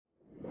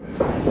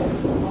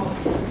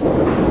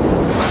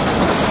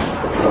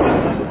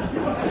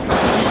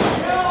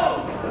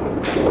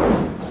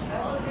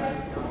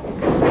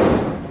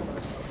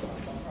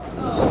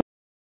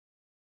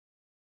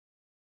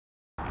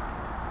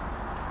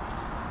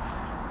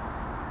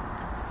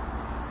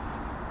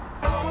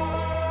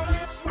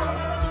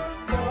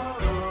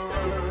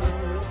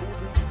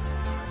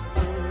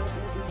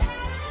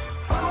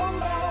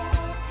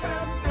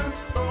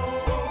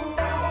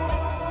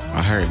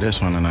heard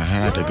this one and I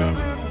had to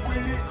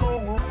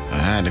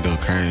go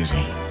crazy.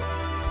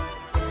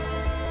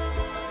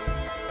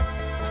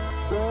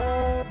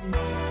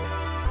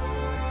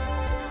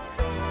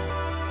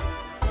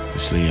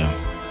 It's Leo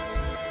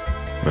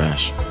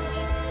Rush.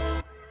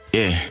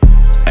 Yeah,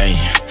 ayy,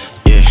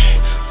 yeah,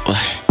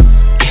 what,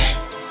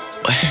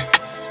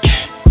 yeah.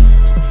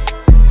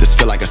 This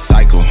feel like a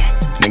cycle.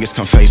 Niggas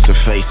come face to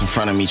face in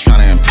front of me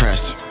trying to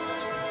impress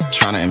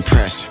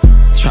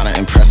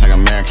like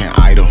American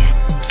Idol.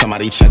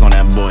 Somebody check on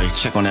that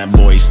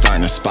boy, he's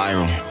starting to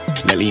spiral.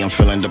 Lately I'm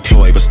feeling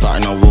deployed, but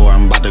starting a war,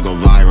 I'm about to go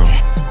viral.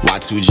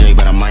 Y2J,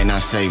 but I might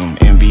not save him.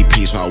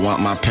 MVP, so I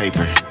want my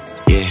paper.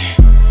 Yeah,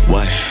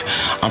 what?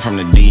 I'm from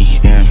the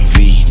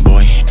DMV,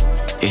 boy.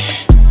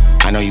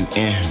 Yeah, I know you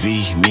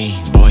envy me,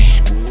 boy.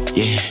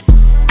 Yeah,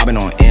 I've been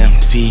on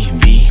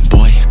MTV,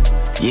 boy.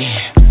 Yeah,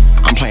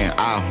 I'm playing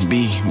I'll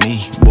be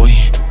me, boy.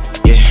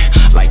 Yeah,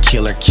 like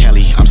Killer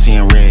Kelly, I'm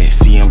seeing red.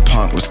 CM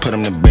Punk, let's put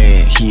him to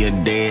bed. He a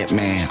dead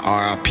man.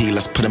 RIP,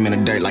 let's put him in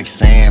the dirt like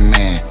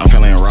Sandman. I'm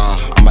feeling raw,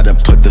 I'm about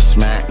to put the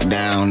smack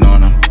down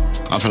on him.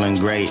 I'm feeling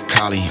great,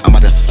 Collie, I'm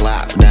about to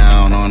slap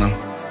down on him.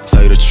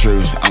 Tell you the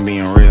truth, I'm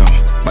being real,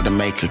 about to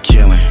make a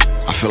killing.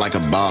 I feel like a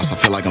boss, I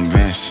feel like I'm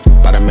Vince.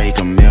 About to make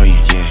 $1 million,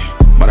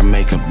 yeah. About to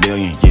make $1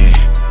 billion,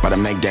 yeah. About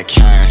to make that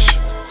cash.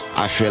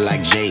 I feel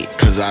like Jake,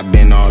 cause I've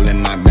been all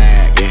in my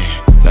bag, yeah.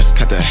 Let's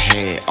cut the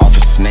head off a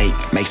snake.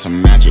 Make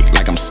some magic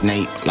like I'm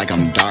Snape, like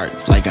I'm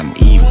dark, like I'm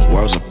evil.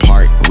 Worlds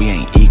apart, we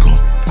ain't equal.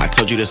 I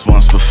told you this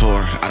once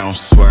before, I don't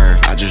swerve,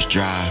 I just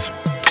drive.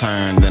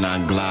 Turn, then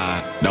I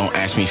glide. Don't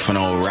ask me for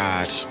no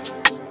rides.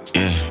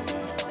 Yeah,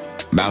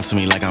 bow to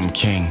me like I'm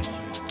king.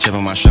 Chip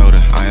on my shoulder,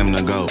 I am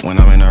the GOAT when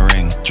I'm in the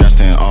ring.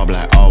 Dressed in all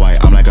black, all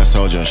white, I'm like a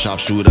soldier.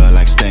 Sharpshooter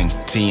like Sting.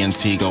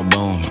 TNT go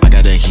boom, I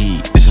got the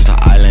heat, it's just an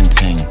island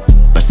ting.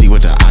 Let's see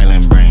what the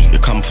island bring. You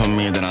come from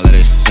me, then I let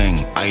it sing.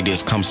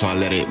 Ideas come, so I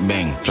let it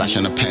bang. Flash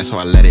in the pants, so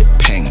I let it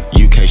ping.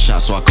 UK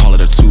shot, so I call it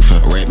a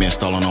twofer. Red man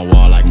stole on the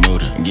wall like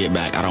Muda. Get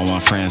back, I don't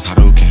want friends,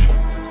 Hadouken.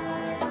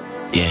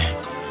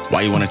 Yeah.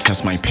 Why you wanna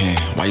test my pen?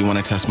 Why you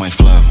wanna test my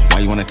flow?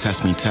 Why you wanna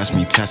test me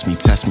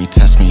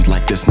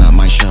like this not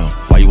my show?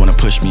 Why you wanna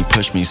push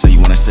me, so you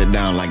wanna sit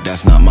down like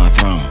that's not my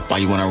throne? Why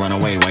you wanna run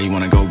away? Why you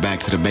wanna go back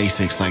to the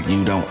basics like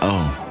you don't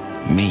owe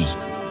me?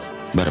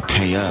 Better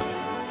pay up,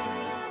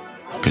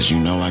 cause you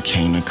know I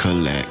came to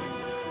collect.